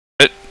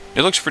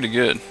It looks pretty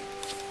good.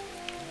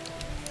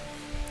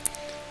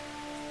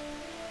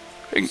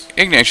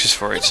 Ignatius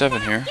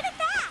 487 here. Give it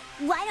back.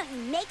 Why don't you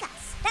make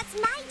us? That's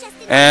my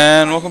Justin.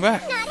 And welcome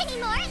back Not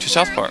anymore. to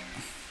South Park.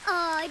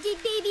 Oh, did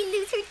baby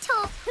lose her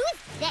toe? Who is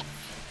this?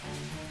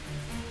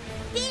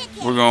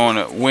 We're going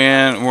to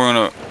win.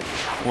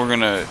 We're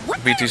gonna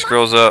beat these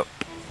girls up.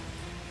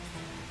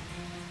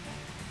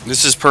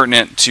 This is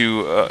pertinent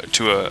to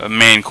a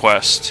main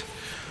quest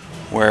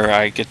where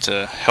I get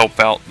to help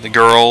out the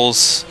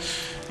girls,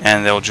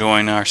 and they'll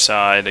join our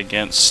side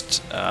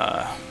against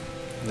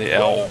the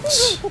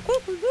elves.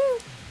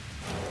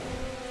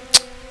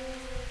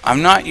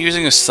 I'm not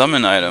using a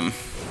summon item.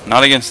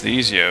 Not against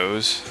these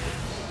yos.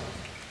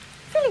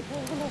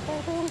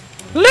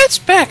 Let's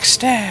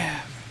backstab.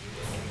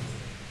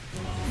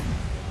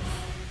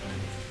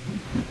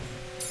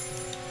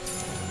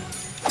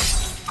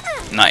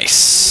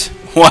 Nice.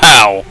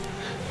 Wow.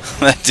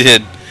 That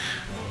did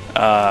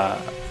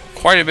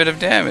quite a bit of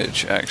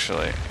damage,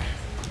 actually.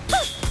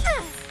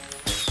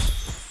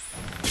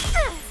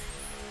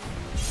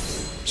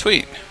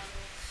 Sweet.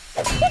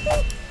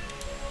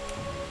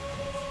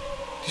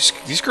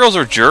 These girls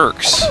are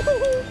jerks.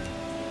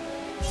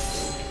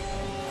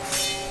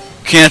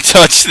 Can't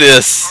touch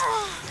this.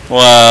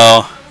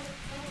 Wow.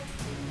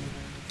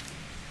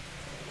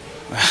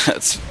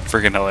 That's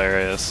freaking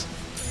hilarious.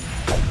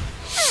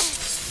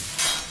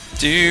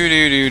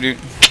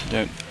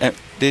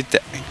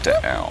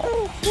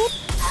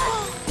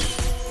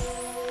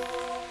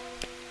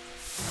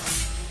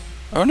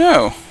 Oh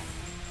no.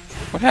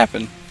 What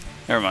happened?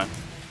 Never mind.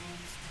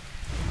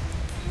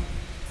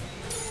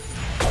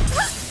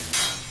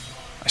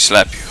 I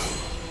slap you.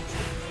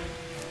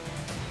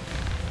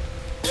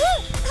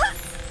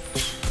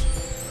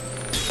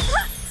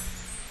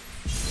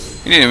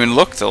 You didn't even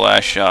look the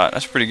last shot.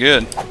 That's pretty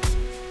good.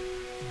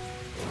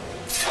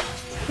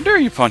 How dare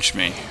you punch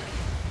me?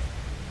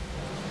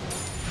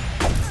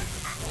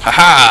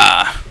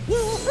 Haha!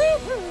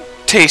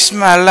 Taste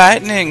my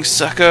lightning,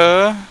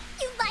 sucker!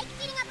 You like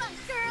beating up on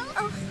girls?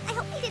 Oh, I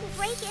hope he didn't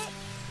break it.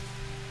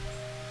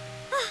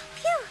 Oh,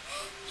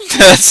 phew.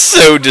 That's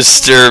so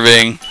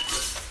disturbing.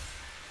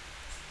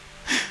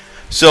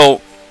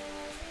 So,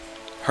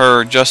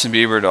 her Justin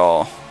Bieber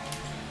doll,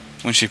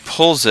 when she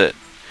pulls it,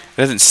 it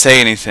doesn't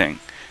say anything.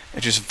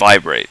 It just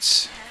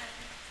vibrates.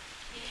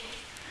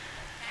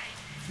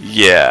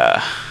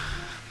 Yeah.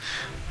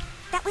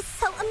 That was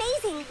so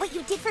amazing. What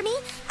you did for me,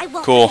 I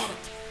won't Cool. forget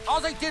it.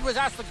 All I did was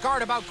ask the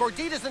guard about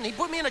gorditas and he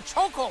put me in a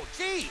chokehold.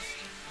 Jeez.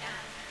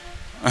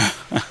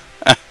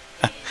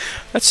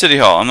 That's City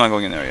Hall. I'm not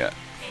going in there yet.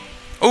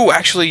 Oh,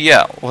 actually,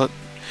 yeah. Well,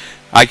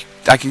 I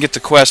can get the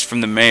quest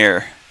from the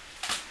mayor.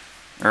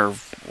 Or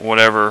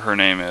whatever her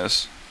name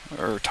is.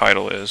 Or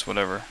title is,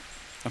 whatever.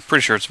 I'm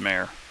pretty sure it's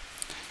mayor.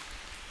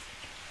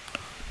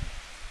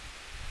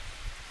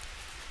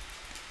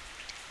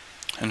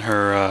 And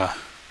her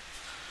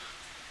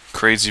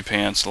crazy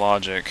pants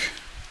logic.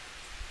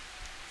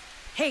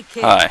 Hey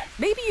kid, Hi.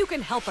 maybe you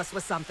can help us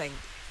with something.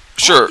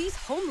 Sure. All these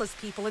homeless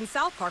people in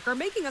South Park are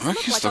making us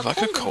Making us look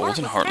like a cold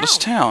and heartless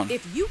town.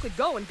 If you could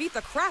go and beat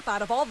the crap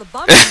out of all the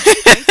bums and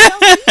delinquents, they'll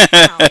leave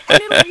town,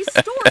 and it'll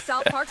restore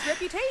South Park's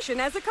reputation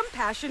as a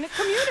compassionate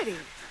community.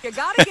 You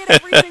gotta get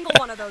every single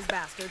one of those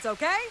bastards,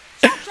 okay?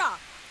 Chop chop.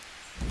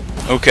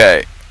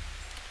 Okay.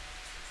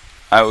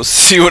 I will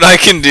see what I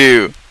can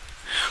do.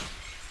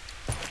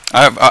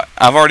 I've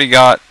already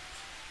got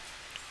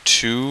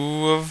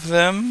 2 of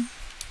them.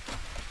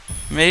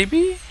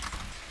 Maybe?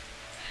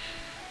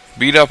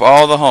 Beat up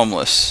all the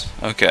homeless.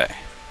 Okay.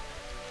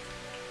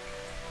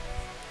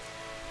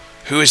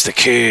 Who is the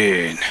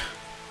king?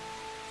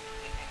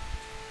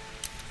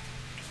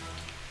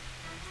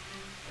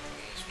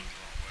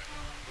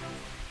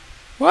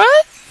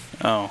 What?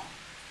 Oh.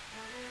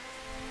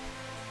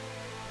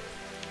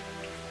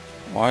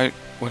 Why?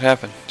 What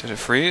happened? Did it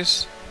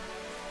freeze?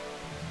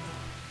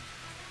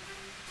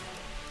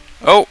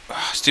 Oh,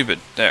 stupid.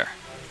 There.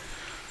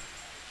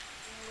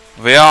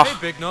 Wer Hey,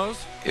 Big Nose.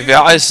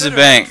 is the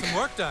bank? Some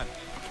work done.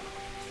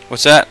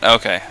 What's that?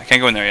 Okay, I can't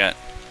go in there yet.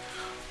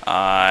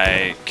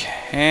 I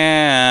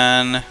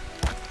can.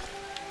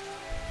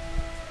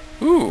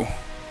 Ooh,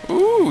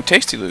 ooh,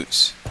 tasty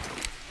loots.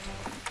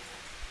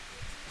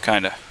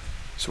 Kinda,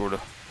 sorta.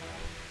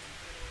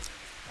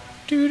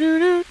 Do do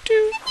do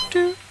do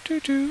do do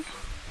do.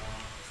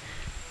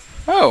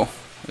 Oh,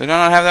 did I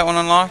not have that one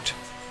unlocked?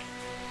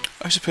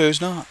 I suppose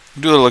not.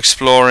 Do a little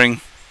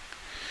exploring.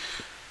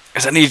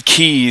 Because I need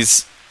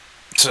keys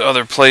to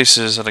other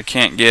places that I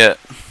can't get.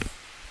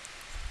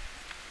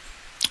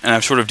 And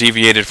I've sort of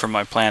deviated from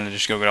my plan to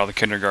just go get all the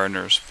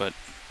kindergartners, but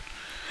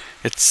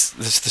this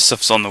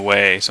stuff's on the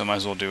way, so I might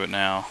as well do it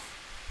now.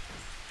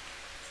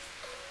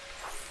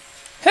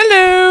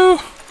 Hello!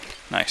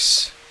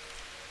 Nice.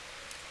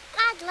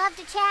 I'd love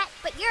to chat,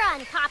 but you're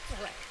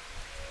unpopular.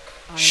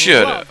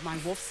 Shut I love up. my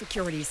wolf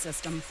security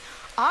system.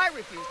 I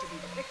refuse to be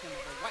the victim of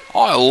a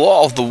white. I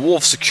love the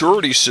wolf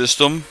security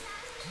system.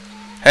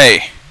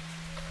 Hey.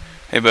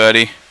 Hey,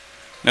 buddy.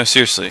 No,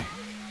 seriously.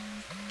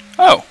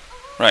 Oh,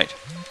 right.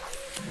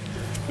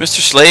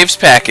 Mr. Slave's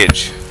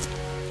package.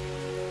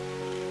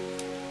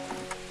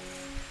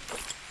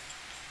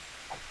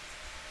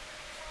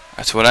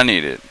 That's what I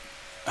needed.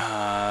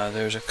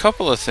 There's a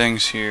couple of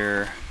things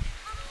here.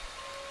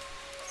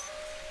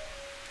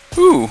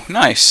 Ooh,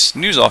 nice.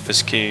 News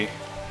office key.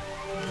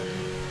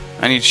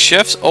 I need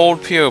Chef's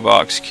old P.O.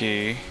 box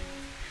key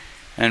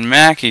and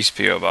Mackey's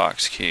P.O.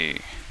 box key,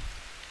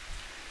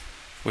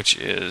 which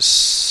is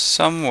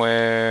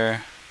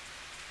somewhere.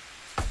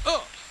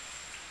 Oh.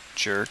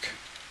 Jerk.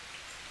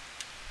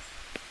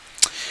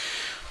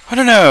 I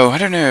don't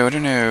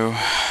know.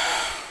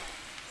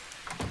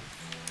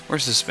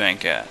 Where's this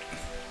bank at?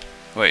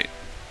 Wait.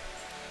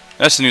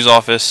 That's the news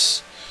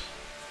office.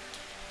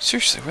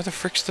 Seriously, where the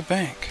frick's the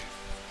bank?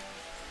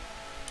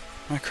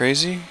 Am I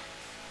crazy?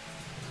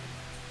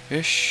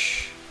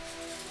 Fish.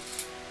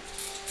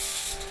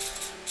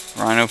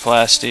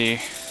 Rhinoplasty.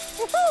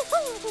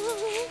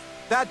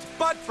 That's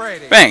butt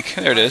braiding. Bank.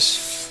 There it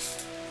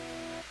is.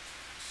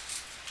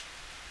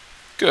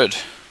 Good.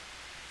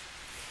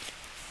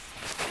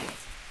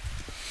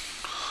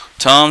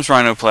 Tom's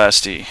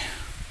Rhinoplasty.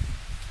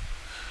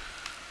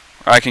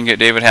 Or I can get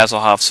David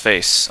Hasselhoff's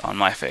face on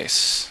my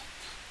face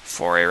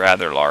for a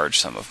rather large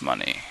sum of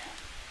money.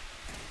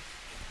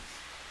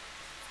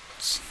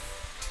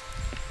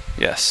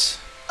 Yes.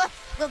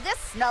 Will this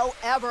snow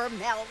ever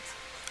melt?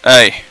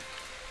 Hey.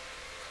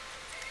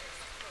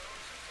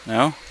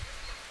 No?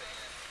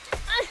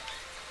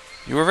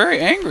 You were very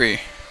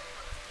angry.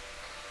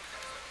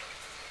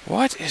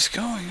 What is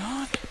going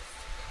on?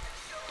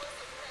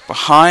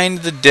 Behind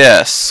the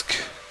desk.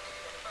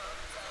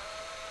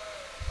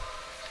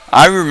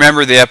 I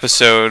remember the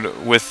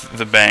episode with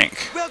the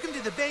bank. Welcome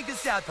to the Bank of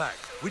South Park.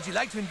 Would you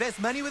like to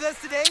invest money with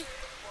us today?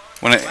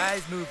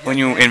 Wise move, When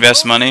young you man.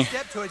 invest Bold money,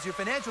 step towards your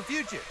financial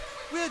future.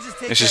 We'll just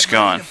take it's that just money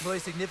gone. and employ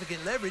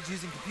significant leverage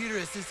using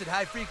computer-assisted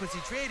high-frequency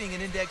trading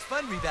and index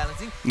fund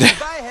rebalancing to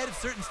buy ahead of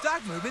certain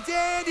stock movements,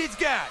 and it's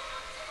gone.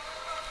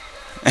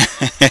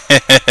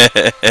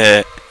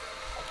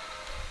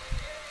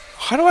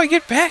 How do I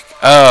get back?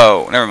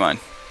 Oh, never mind.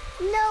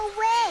 No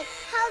way.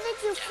 How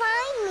did you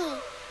find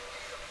me?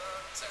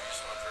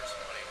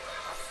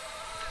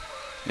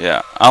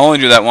 Yeah, I'll only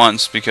do that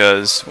once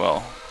because,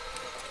 well,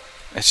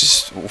 it's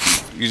just,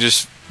 you're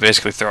just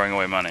basically throwing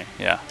away money.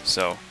 Yeah,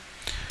 so,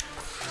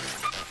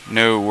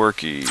 no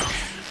worky.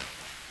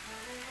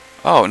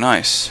 Oh,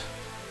 nice.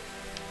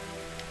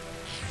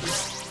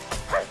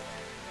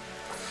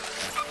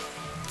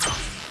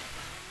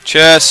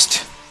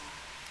 Chest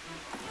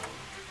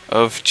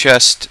of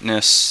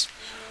chestness.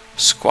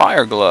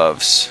 Squire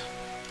gloves.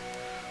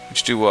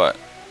 Which do what?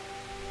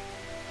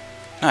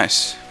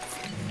 Nice.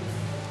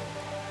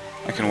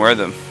 I can wear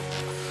them.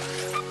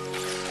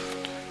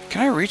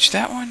 Can I reach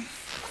that one?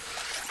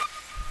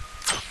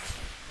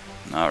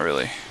 Not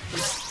really.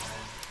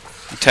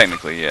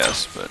 Technically,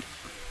 yes, but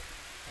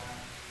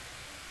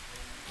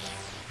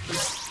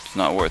it's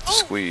not worth the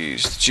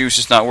squeeze. The juice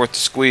is not worth the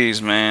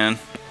squeeze, man.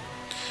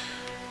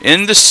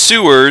 In the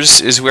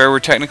sewers is where we're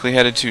technically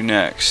headed to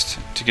next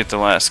to get the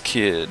last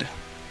kid.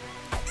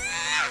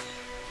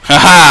 Ha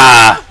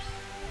ha!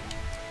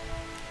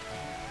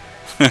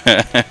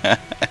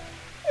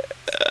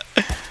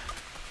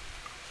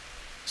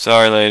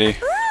 Sorry, lady.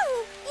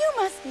 Ooh, you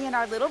must be in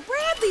our little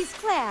Bradley's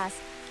class.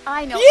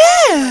 I know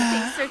Yeah. everyone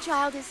thinks their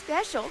child is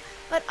special,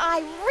 but I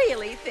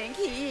really think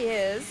he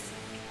is.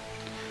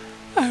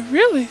 I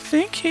really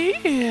think he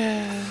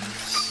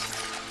is.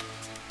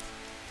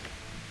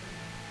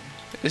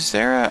 Is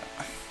there a...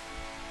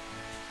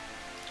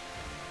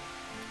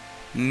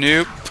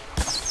 Nope.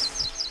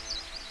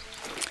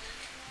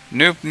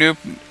 Nope. Nope.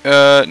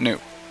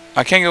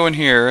 I can't go in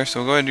here,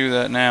 so we'll go ahead and do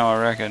that now,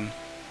 I reckon.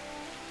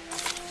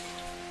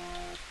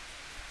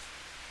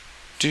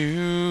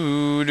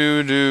 Do.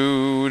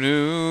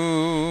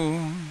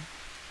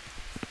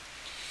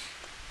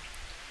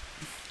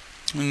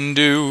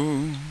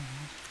 Do.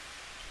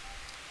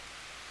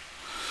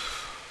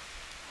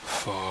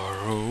 Far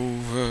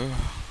over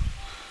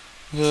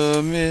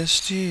the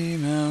misty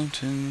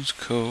mountains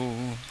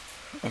cold.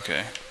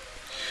 Okay.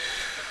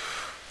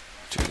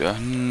 To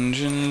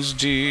dungeons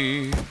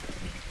deep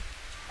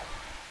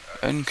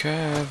and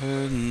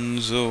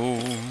caverns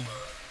old,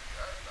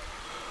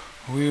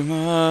 we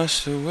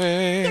must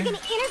away. You're gonna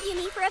interview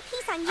me for a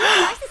piece on human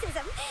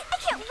narcissism. I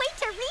can't wait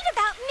to read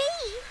about me.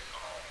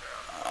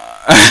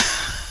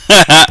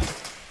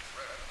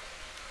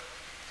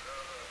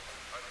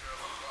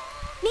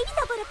 Maybe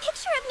they'll put a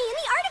picture of me in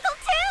the article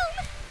too.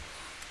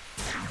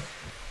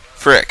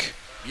 Frick.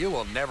 You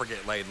will never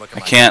get laid looking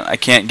like I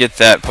can't get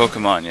that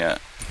Pokemon yet.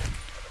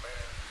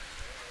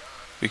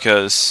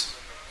 Because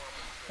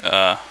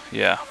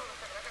yeah.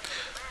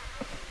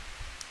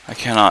 I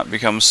cannot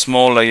become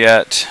smaller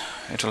yet.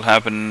 It'll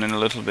happen in a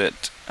little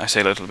bit. I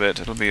say a little bit,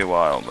 it'll be a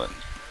while, but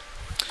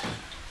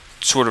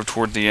sort of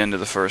toward the end of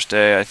the first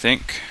day, I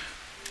think.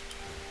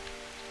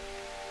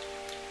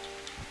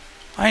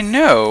 I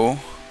know.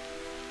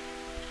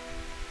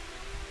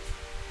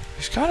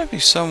 There's gotta be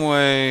some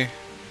way.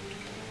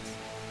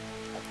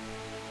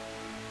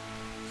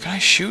 Can Can I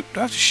shoot?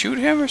 Do I have to shoot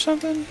him or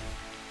something?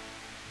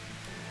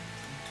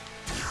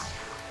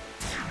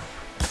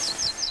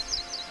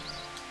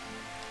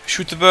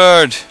 Shoot the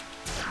bird.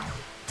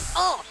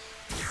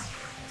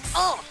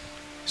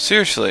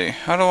 Seriously,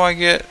 how do I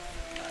get...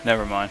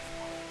 Never mind.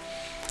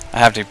 I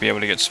have to be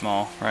able to get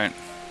small, right?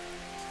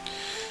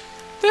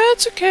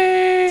 That's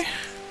okay.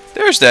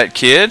 There's that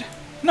kid.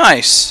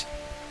 Nice.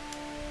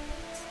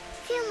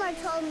 Fillmore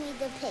told me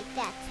to pick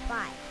that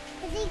spot.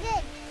 Is he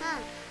good, huh?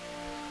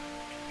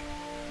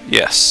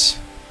 Yes.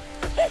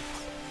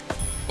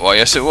 Well,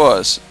 yes it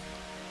was.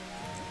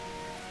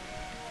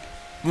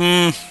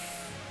 There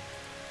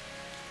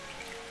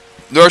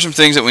are some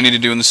things that we need to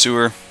do in the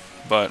sewer,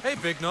 but Hey,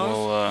 Big Nose,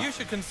 we'll, you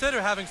should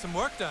consider having some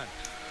work done.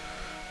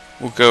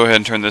 we'll go ahead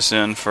and turn this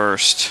in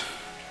first.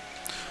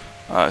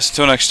 So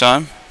until next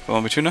time,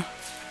 Tuna,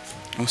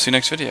 we'll see you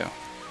next video.